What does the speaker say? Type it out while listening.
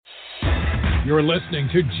You're listening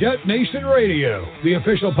to Jet Nation Radio, the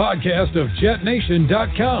official podcast of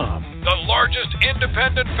JetNation.com, the largest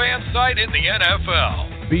independent fan site in the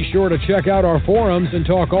NFL. Be sure to check out our forums and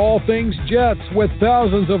talk all things Jets with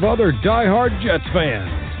thousands of other diehard Jets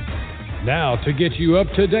fans. Now, to get you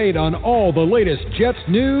up to date on all the latest Jets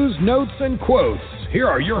news, notes, and quotes, here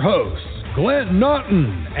are your hosts, Glenn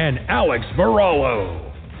Naughton and Alex Varallo.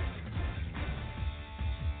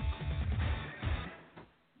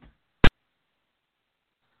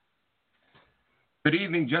 Good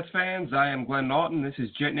evening, Jets fans. I am Glenn Naughton. This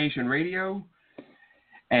is Jet Nation Radio.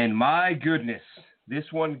 And my goodness, this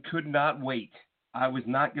one could not wait. I was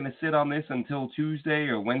not going to sit on this until Tuesday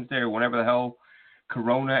or Wednesday or whenever the hell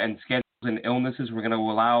Corona and schedules and illnesses were going to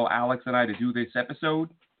allow Alex and I to do this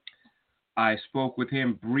episode. I spoke with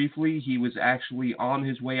him briefly. He was actually on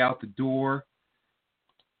his way out the door.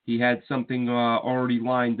 He had something already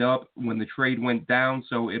lined up when the trade went down,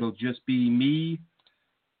 so it'll just be me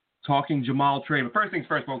talking Jamal trade. But first things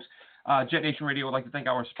first, folks, Jet Nation Radio would like to thank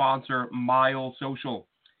our sponsor, Mile Social.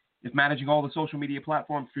 If managing all the social media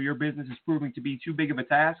platforms for your business is proving to be too big of a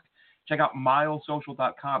task, check out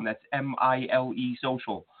milesocial.com. That's M-I-L-E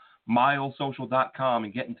social. Milesocial.com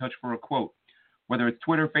and get in touch for a quote. Whether it's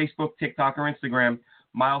Twitter, Facebook, TikTok, or Instagram,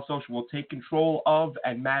 Mile Social will take control of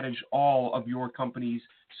and manage all of your company's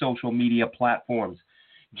social media platforms.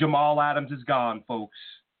 Jamal Adams is gone, folks.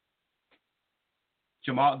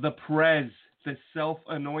 Jamal, the Prez, the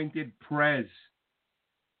self-anointed Prez,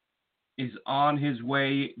 is on his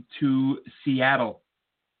way to Seattle.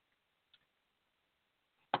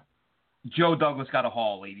 Joe Douglas got a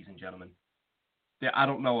haul, ladies and gentlemen. I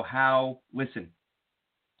don't know how. Listen,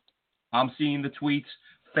 I'm seeing the tweets.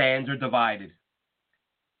 Fans are divided.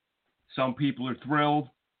 Some people are thrilled.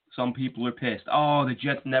 Some people are pissed. Oh, the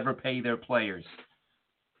Jets never pay their players.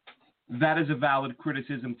 That is a valid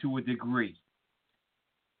criticism to a degree.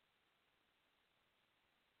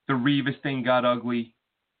 The Revis thing got ugly.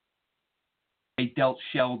 They dealt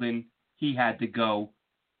Sheldon. He had to go.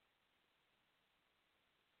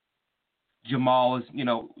 Jamal is,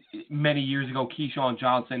 many years ago, Keyshawn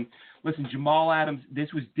Johnson. Listen, Jamal Adams,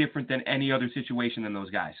 this was different than any other situation than those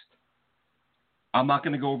guys. I'm not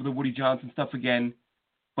going to go over the Woody Johnson stuff again,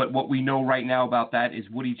 but what we know right now about that is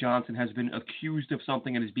Woody Johnson has been accused of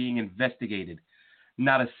something and is being investigated.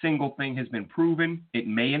 Not a single thing has been proven. It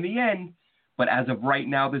may in the end, but as of right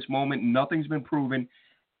now, this moment, nothing's been proven.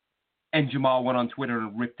 And Jamal went on Twitter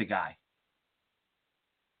and ripped the guy.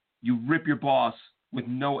 You rip your boss with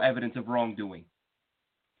no evidence of wrongdoing.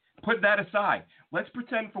 Put that aside. Let's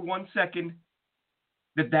pretend for 1 second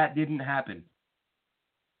that didn't happen.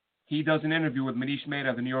 He does an interview with Manish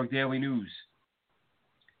Mehta of the New York Daily News.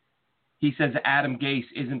 He says Adam Gase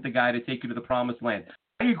isn't the guy to take you to the promised land.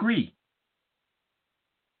 I agree.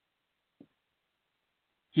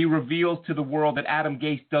 He reveals to the world that Adam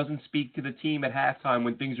Gase doesn't speak to the team at halftime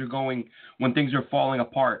when things are falling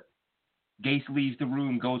apart. Gase leaves the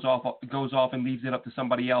room, goes off and leaves it up to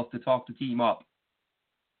somebody else to talk the team up.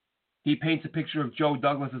 He paints a picture of Joe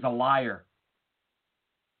Douglas as a liar.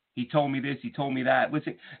 He told me this, he told me that.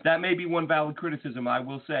 Listen, that may be one valid criticism, I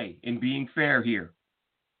will say, in being fair here.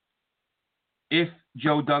 If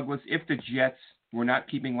the Jets were not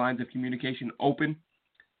keeping lines of communication open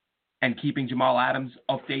and keeping Jamal Adams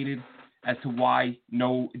updated as to why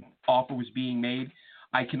no offer was being made,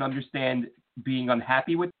 I can understand being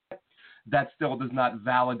unhappy with that. That still does not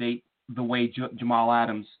validate the way Jamal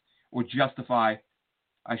Adams, or justify,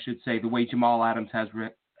 I should say, the way Jamal Adams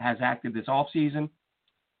has acted this offseason.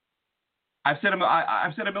 I've said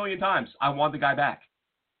a million times, I want the guy back.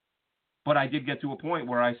 But I did get to a point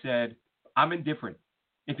where I said, I'm indifferent.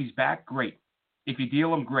 If he's back, great. If you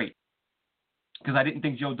deal him, great. Because I didn't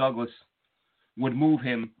think Joe Douglas would move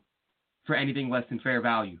him for anything less than fair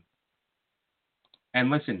value. And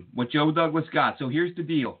listen, what Joe Douglas got, so here's the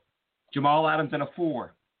deal. Jamal Adams and a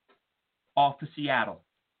 4 off to Seattle.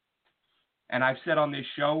 And I've said on this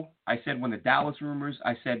show, I said when the Dallas rumors,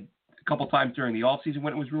 I said a couple times during the offseason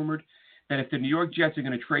when it was rumored, that if the New York Jets are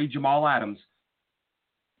going to trade Jamal Adams,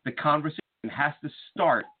 the conversation has to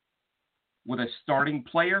start with a starting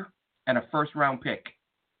player and a first-round pick.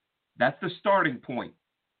 That's the starting point.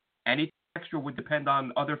 Anything extra would depend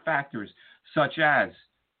on other factors, such as,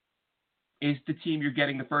 is the team you're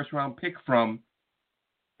getting the first-round pick from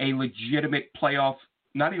a legitimate playoff,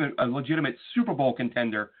 not even a legitimate Super Bowl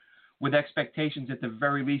contender, with expectations at the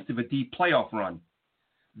very least of a deep playoff run?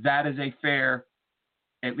 That is a fair,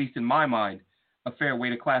 at least in my mind, a fair way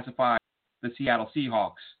to classify the Seattle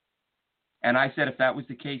Seahawks. And I said if that was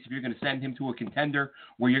the case, if you're going to send him to a contender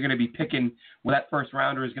where you're going to be picking, well, that first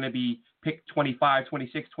rounder is going to be pick 25,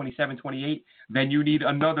 26, 27, 28, then you need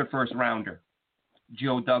another first rounder.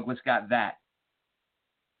 Joe Douglas got that.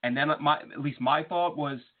 And then at least my thought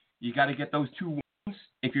was you got to get those 2 wins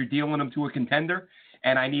if you're dealing them to a contender,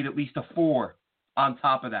 and I need at least a 4 on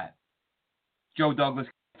top of that. Joe Douglas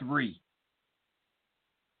got 3.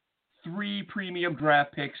 3 premium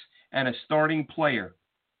draft picks and a starting player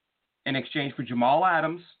in exchange for Jamal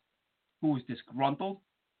Adams, who was disgruntled.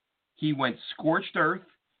 He went scorched earth.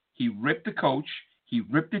 He ripped the coach. He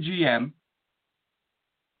ripped the GM.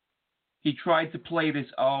 He tried to play this,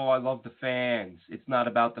 oh, I love the fans. It's not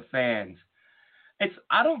about the fans.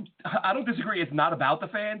 I don't disagree. It's not about the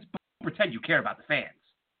fans, but pretend you care about the fans.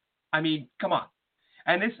 I mean, come on.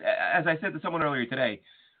 And this, as I said to someone earlier today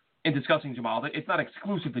in discussing Jamal, it's not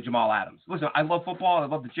exclusive to Jamal Adams. Listen, I love football. I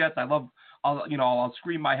love the Jets. I'll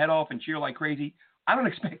scream my head off and cheer like crazy. I don't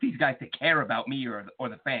expect these guys to care about me or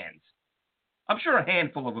the fans. I'm sure a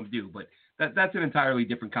handful of them do, but that's an entirely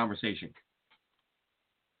different conversation.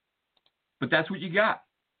 But that's what you got.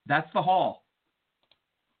 That's the haul.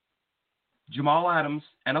 Jamal Adams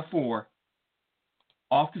and a 4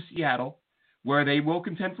 off to Seattle, where they will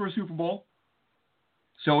contend for a Super Bowl.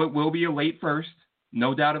 So it will be a late first.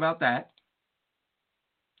 No doubt about that.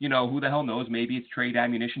 You know, who the hell knows? Maybe it's trade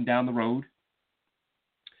ammunition down the road.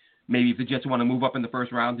 Maybe if the Jets want to move up in the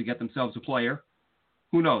first round to get themselves a player.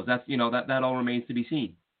 Who knows? That all remains to be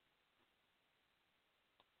seen.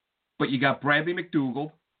 But you got Bradley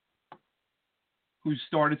McDougald, who's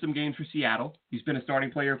started some games for Seattle. He's been a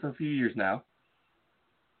starting player for a few years now.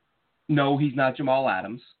 No, he's not Jamal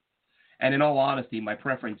Adams. And in all honesty, my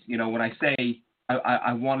preference, when I say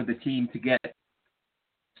I wanted the team to get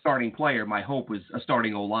starting player, my hope was a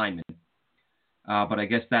starting O-lineman. But I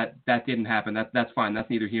guess that didn't happen. That's fine. That's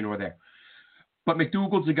neither here nor there. But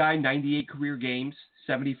McDougald's a guy, 98 career games,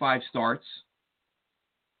 75 starts.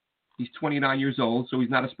 He's 29 years old, so he's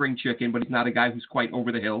not a spring chicken, but he's not a guy who's quite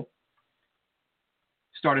over the hill.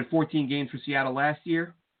 Started 14 games for Seattle last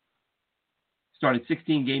year. Started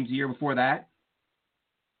 16 games the year before that.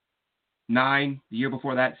 9 the year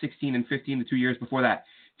before that. 16 and 15 the 2 years before that.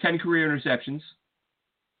 10 career interceptions.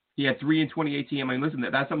 He had 3 in 2018. I mean, listen,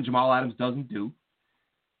 that's something Jamal Adams doesn't do.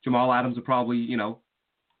 Jamal Adams will probably, who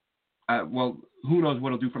knows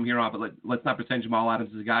what he'll do from here on, but let's not pretend Jamal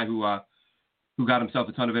Adams is a guy who got himself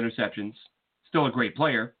a ton of interceptions. Still a great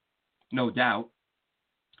player, no doubt.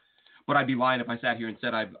 But I'd be lying if I sat here and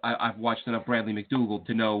said I've watched enough Bradley McDougald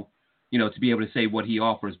to know, to be able to say what he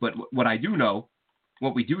offers. But what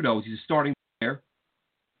we do know is he's a starting player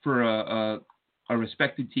for a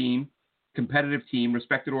respected team, competitive team,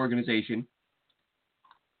 respected organization.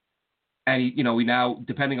 And we now,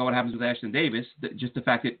 depending on what happens with Ashton Davis, just the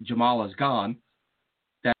fact that Jamal is gone,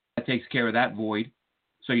 that takes care of that void.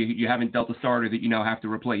 So you haven't dealt a starter that you now have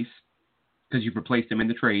to replace because you've replaced him in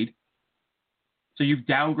the trade. So you've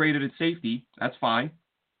downgraded at safety. That's fine.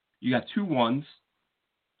 You got 2 1s,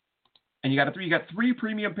 and you got 3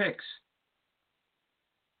 premium picks.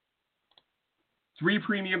 3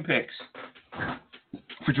 premium picks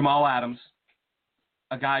for Jamal Adams,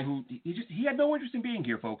 a guy who he had no interest in being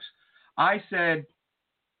here, folks. I said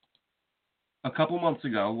a couple months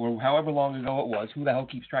ago, or however long ago it was, who the hell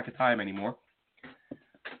keeps track of time anymore,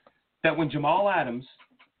 that when Jamal Adams,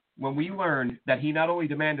 when we learned that he not only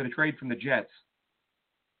demanded a trade from the Jets,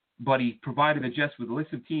 but he provided the Jets with a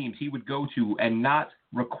list of teams he would go to and not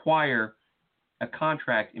require a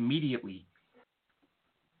contract immediately,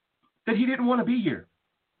 that he didn't want to be here.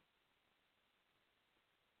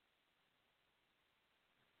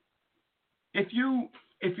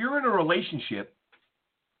 If you're in a relationship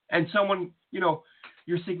and someone, your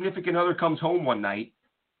significant other comes home one night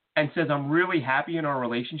and says, I'm really happy in our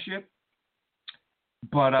relationship,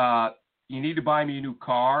 but you need to buy me a new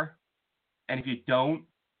car, and if you don't,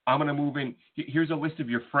 I'm going to move in. Here's a list of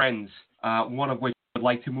your friends, one of which I would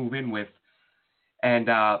like to move in with, and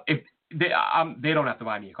if they don't have to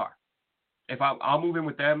buy me a car. If I'll move in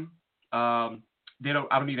with them, I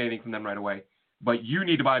don't need anything from them right away. But you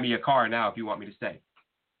need to buy me a car now if you want me to stay.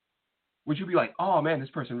 Would you be like, oh man, this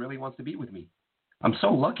person really wants to be with me? I'm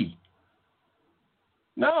so lucky.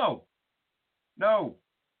 No.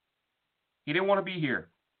 He didn't want to be here.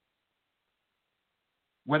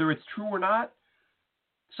 Whether it's true or not,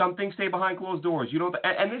 some things stay behind closed doors.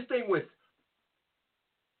 And this thing with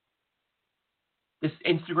this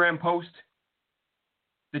Instagram post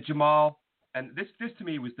that Jamal, and this to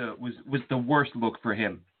me was the worst look for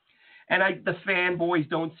him. And the fanboys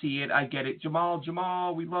don't see it. I get it.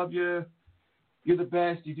 Jamal, we love you. You're the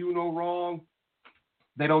best. You do no wrong.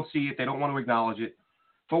 They don't see it. They don't want to acknowledge it.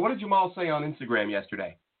 But what did Jamal say on Instagram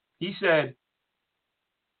yesterday? He said,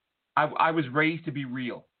 I was raised to be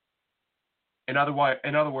real. In other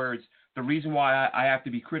words, the reason why I have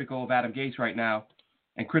to be critical of Adam Gase right now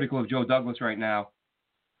and critical of Joe Douglas right now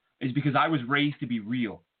is because I was raised to be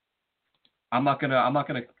real. I'm not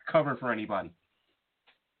gonna cover for anybody.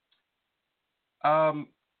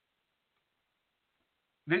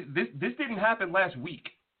 This didn't happen last week.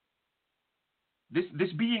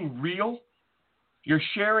 This being real, you're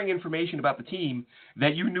sharing information about the team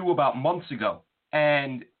that you knew about months ago.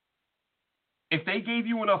 And if they gave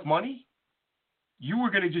you enough money, you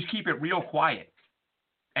were going to just keep it real quiet.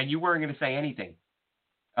 And you weren't going to say anything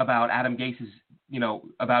about Adam Gase's,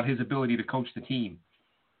 about his ability to coach the team.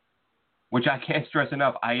 Which I can't stress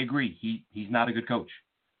enough. I agree. He's not a good coach.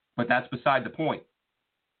 But that's beside the point.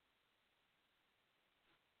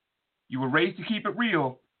 You were raised to keep it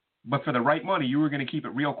real, but for the right money, you were going to keep it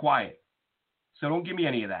real quiet. So don't give me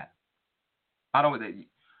any of that.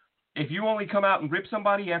 If you only come out and rip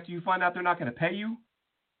somebody after you find out they're not going to pay you,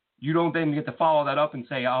 you don't then get to follow that up and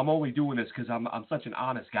say, I'm only doing this because I'm such an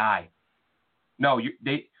honest guy. No,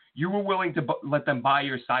 you were willing to let them buy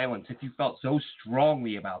your silence if you felt so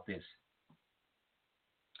strongly about this.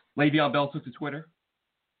 Le'Veon Bell took to Twitter.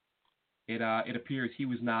 It appears he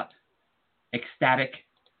was not ecstatic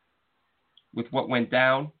with what went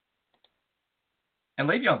down. And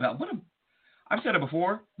Le'Veon Bell, I've said it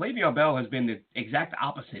before, Le'Veon Bell has been the exact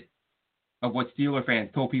opposite of what Steeler fans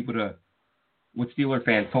told people to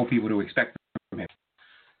expect from him.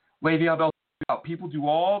 Le'Veon Bell, people do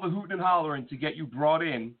all the hooting and hollering to get you brought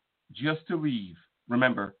in just to leave.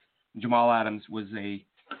 Remember, Jamal Adams was a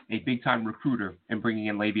big-time recruiter in bringing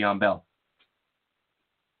in Le'Veon Bell.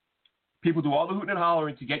 People do all the hooting and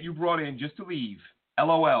hollering to get you brought in just to leave.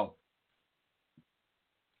 LOL.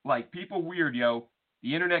 Like, people weird, yo.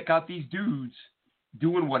 The internet got these dudes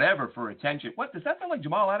doing whatever for attention. What? Does that sound like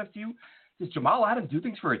Jamal Adams to you? Does Jamal Adams do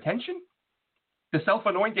things for attention? The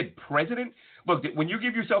self-anointed president? Look, when you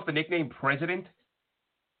give yourself the nickname president,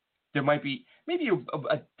 there might be maybe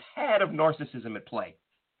a tad of narcissism at play.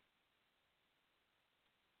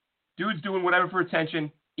 Dudes doing whatever for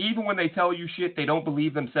attention. Even when they tell you shit, they don't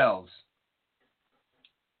believe themselves.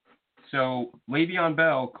 So, Le'Veon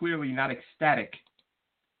Bell, clearly not ecstatic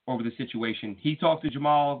over the situation. He talked to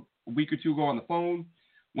Jamal a week or two ago on the phone,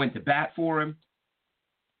 went to bat for him,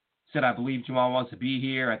 said, I believe Jamal wants to be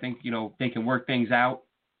here. I think, they can work things out.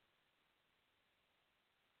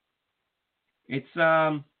 It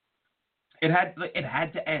had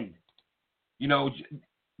to end.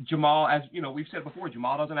 Jamal, as we've said before,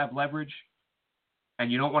 Jamal doesn't have leverage,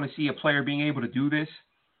 and you don't want to see a player being able to do this.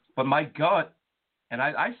 But my gut, and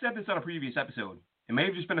I said this on a previous episode, it may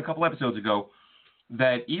have just been a couple episodes ago,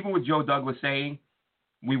 that even with Joe Douglas saying,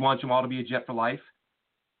 we want Jamal to be a Jet for life,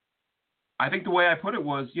 I think the way I put it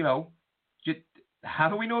was, just, how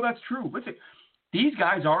do we know that's true? Listen, these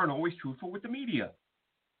guys aren't always truthful with the media.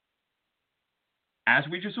 As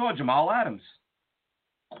we just saw, Jamal Adams,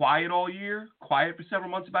 quiet all year, quiet for several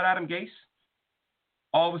months about Adam Gase,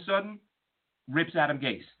 all of a sudden, rips Adam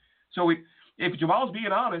Gase. So if Jamal's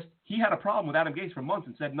being honest, he had a problem with Adam Gase for months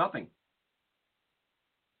and said nothing.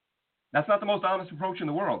 That's not the most honest approach in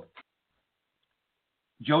the world.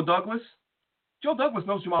 Joe Douglas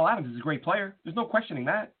knows Jamal Adams is a great player. There's no questioning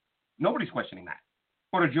that. Nobody's questioning that.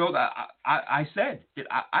 Or to Joe, I said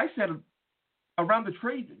around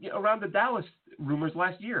the Dallas rumors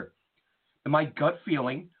last year, and my gut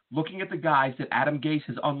feeling, looking at the guys that Adam Gase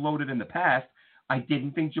has unloaded in the past, I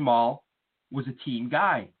didn't think Jamal was a team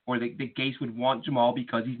guy, or that Gase would want Jamal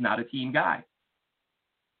because he's not a team guy.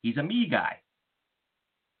 He's a me guy.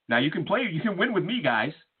 Now, you can win with me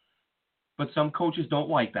guys, but some coaches don't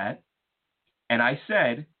like that. And I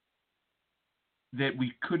said that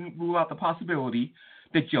we couldn't rule out the possibility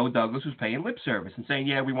that Joe Douglas was paying lip service and saying,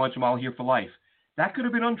 yeah, we want Jamal here for life. That could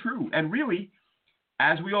have been untrue. And really,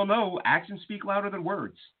 as we all know, actions speak louder than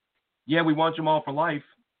words. Yeah, we want Jamal for life,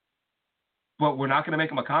 but we're not going to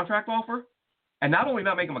make him a contract offer. And not only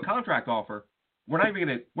not make him a contract offer, we're not even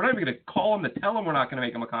going to call him to tell him we're not going to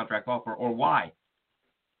make him a contract offer or why.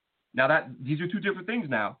 Now these are two different things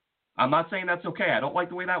now. I'm not saying that's okay. I don't like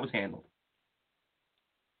the way that was handled.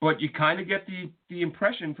 But you kind of get the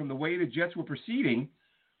impression from the way the Jets were proceeding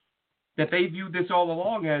that they viewed this all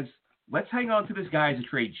along as, let's hang on to this guy as a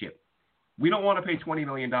trade chip. We don't want to pay $20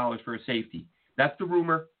 million for a safety. That's the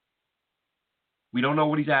rumor. We don't know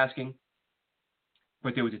what he's asking.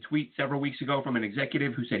 But there was a tweet several weeks ago from an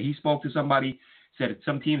executive who said he spoke to somebody, said that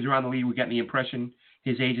some teams around the league were getting the impression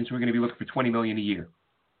his agents were going to be looking for $20 million a year.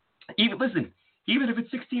 Even if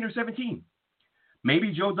it's 16 or 17,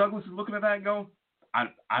 maybe Joe Douglas is looking at that and going,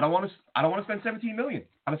 I don't want to spend $17 million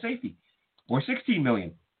on a safety or $16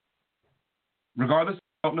 million. regardless,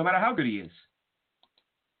 no matter how good he is.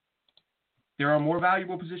 There are more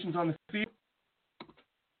valuable positions on the field.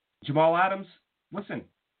 Jamal Adams, listen,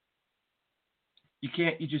 you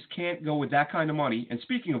just can't go with that kind of money. And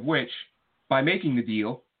speaking of which, by making the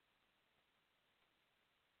deal,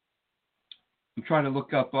 I'm trying to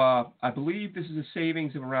look up, I believe this is a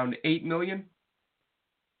savings of around $8 million.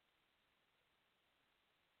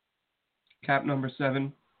 Cap number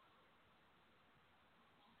 7.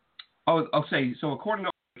 Oh, I'll say, so according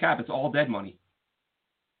to Cap, it's all dead money.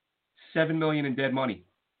 $7 million in dead money.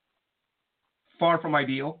 Far from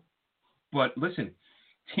ideal, but listen,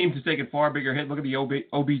 teams are taking far bigger hit. Look at the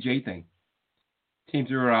OBJ thing.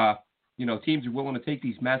 Teams are willing to take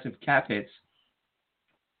these massive cap hits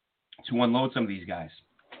to unload some of these guys.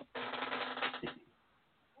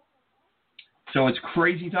 So it's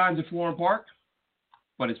crazy times at Florham Park,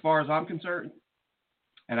 but as far as I'm concerned,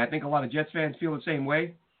 and I think a lot of Jets fans feel the same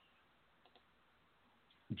way,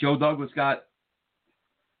 Joe Douglas got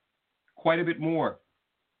quite a bit more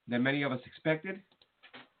than many of us expected.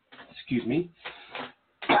 Excuse me.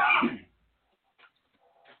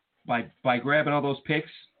 by grabbing all those picks.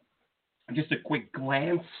 Just a quick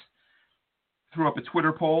glance. Threw up a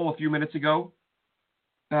Twitter poll a few minutes ago,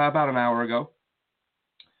 about an hour ago,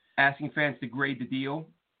 asking fans to grade the deal,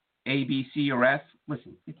 A, B, C, or F.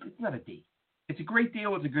 Listen, it's not a D. It's a great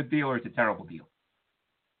deal, it's a good deal, or it's a terrible deal.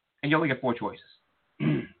 And you only get 4 choices.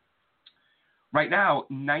 Right now,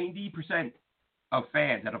 90% of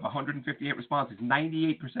fans out of 158 responses,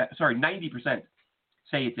 90%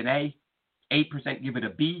 say it's an A, 8% give it a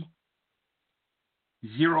B,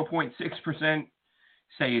 0.6%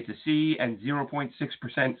 say it's a C, and 0.6%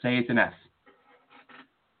 say it's an F.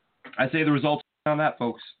 I say the results on that,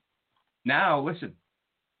 folks. Now, listen,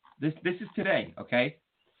 this is today, okay?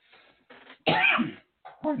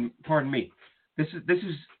 Pardon me. This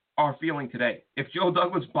is our feeling today. If Joe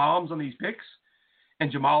Douglas bombs on these picks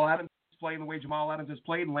and Jamal Adams is playing the way Jamal Adams has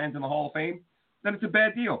played and lands in the Hall of Fame, then it's a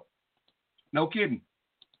bad deal. No kidding.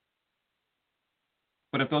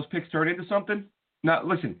 But if those picks turn into something, now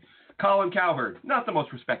listen, Colin Cowherd, not the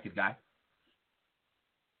most respected guy,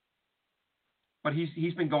 but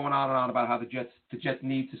he's been going on and on about how the Jets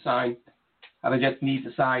need to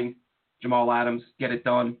sign Jamal Adams, get it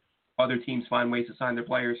done. Other teams find ways to sign their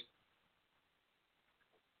players.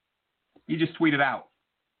 He just tweeted out,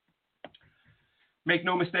 make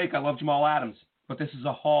no mistake, I love Jamal Adams, but this is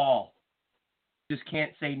a haul. Just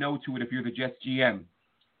can't say no to it if you're the Jets GM.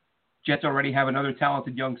 Jets already have another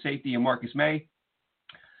talented young safety in Marcus May.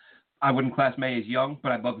 I wouldn't class May as young,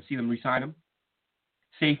 but I'd love to see them re-sign him.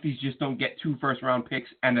 Safeties just don't get 2 first-round picks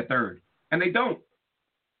and a third. And they don't.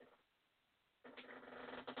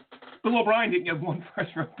 Bill O'Brien didn't get 1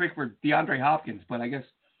 first-round pick for DeAndre Hopkins, but I guess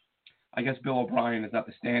Bill O'Brien is not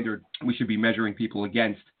the standard we should be measuring people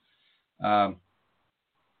against.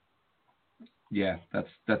 Yeah,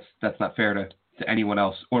 that's not fair to anyone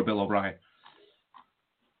else or Bill O'Brien.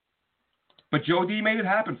 But Joe D made it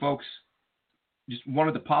happen, folks. Just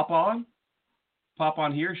wanted to pop on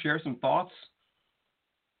here, share some thoughts.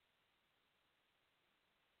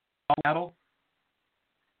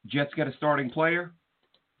 Jets get a starting player.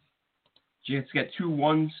 Jets get 2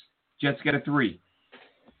 1s. Jets get a 3.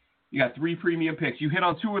 You got 3 premium picks. You hit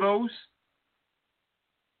on 2 of those,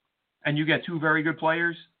 and you get 2 very good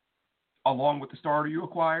players, along with the starter you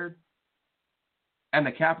acquired, and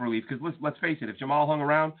the cap relief. Because let's face it, if Jamal hung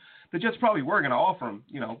around, the Jets probably were going to offer him,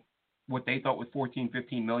 what they thought was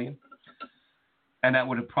 $14-15 million, and that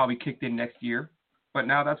would have probably kicked in next year. But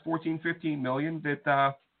now that's $14-15 million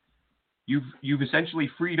that you've essentially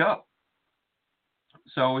freed up.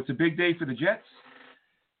 So it's a big day for the Jets.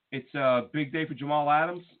 It's a big day for Jamal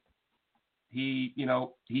Adams. He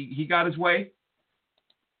got his way.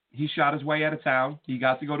 He shot his way out of town. He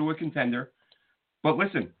got to go to a contender. But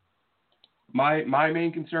listen, my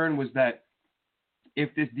main concern was that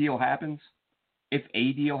if this deal happens, if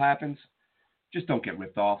a deal happens, just don't get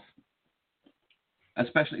ripped off.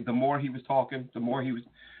 Especially the more he was talking, the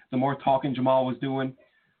more talking Jamal was doing.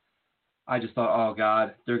 I just thought, oh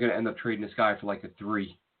God, they're going to end up trading this guy for like a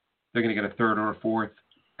 3. They're going to get a 3rd or a 4th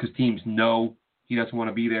because teams know he doesn't want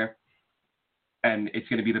to be there, and it's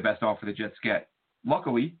going to be the best offer the Jets get.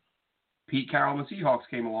 Luckily, Pete Carroll and the Seahawks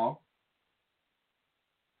came along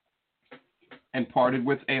and parted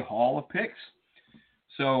with a haul of picks.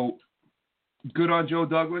 So good on Joe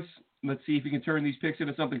Douglas. Let's see if he can turn these picks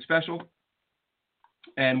into something special.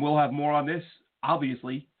 And we'll have more on this,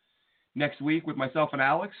 obviously, next week with myself and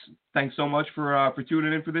Alex. Thanks so much for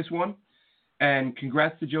tuning in for this one. And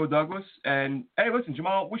congrats to Joe Douglas. And, hey, listen,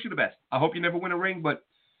 Jamal, wish you the best. I hope you never win a ring, but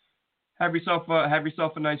have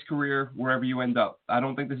yourself a nice career wherever you end up. I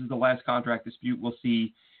don't think this is the last contract dispute we'll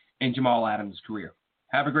see in Jamal Adams' career.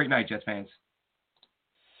 Have a great night, Jets fans.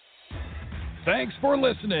 Thanks for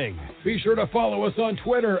listening. Be sure to follow us on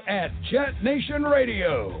Twitter at Jet Nation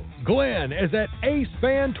Radio. Glenn is at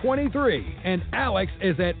AceFan23 and Alex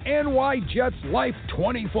is at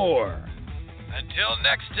NYJetsLife24. Until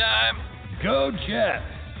next time, go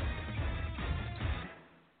Jets.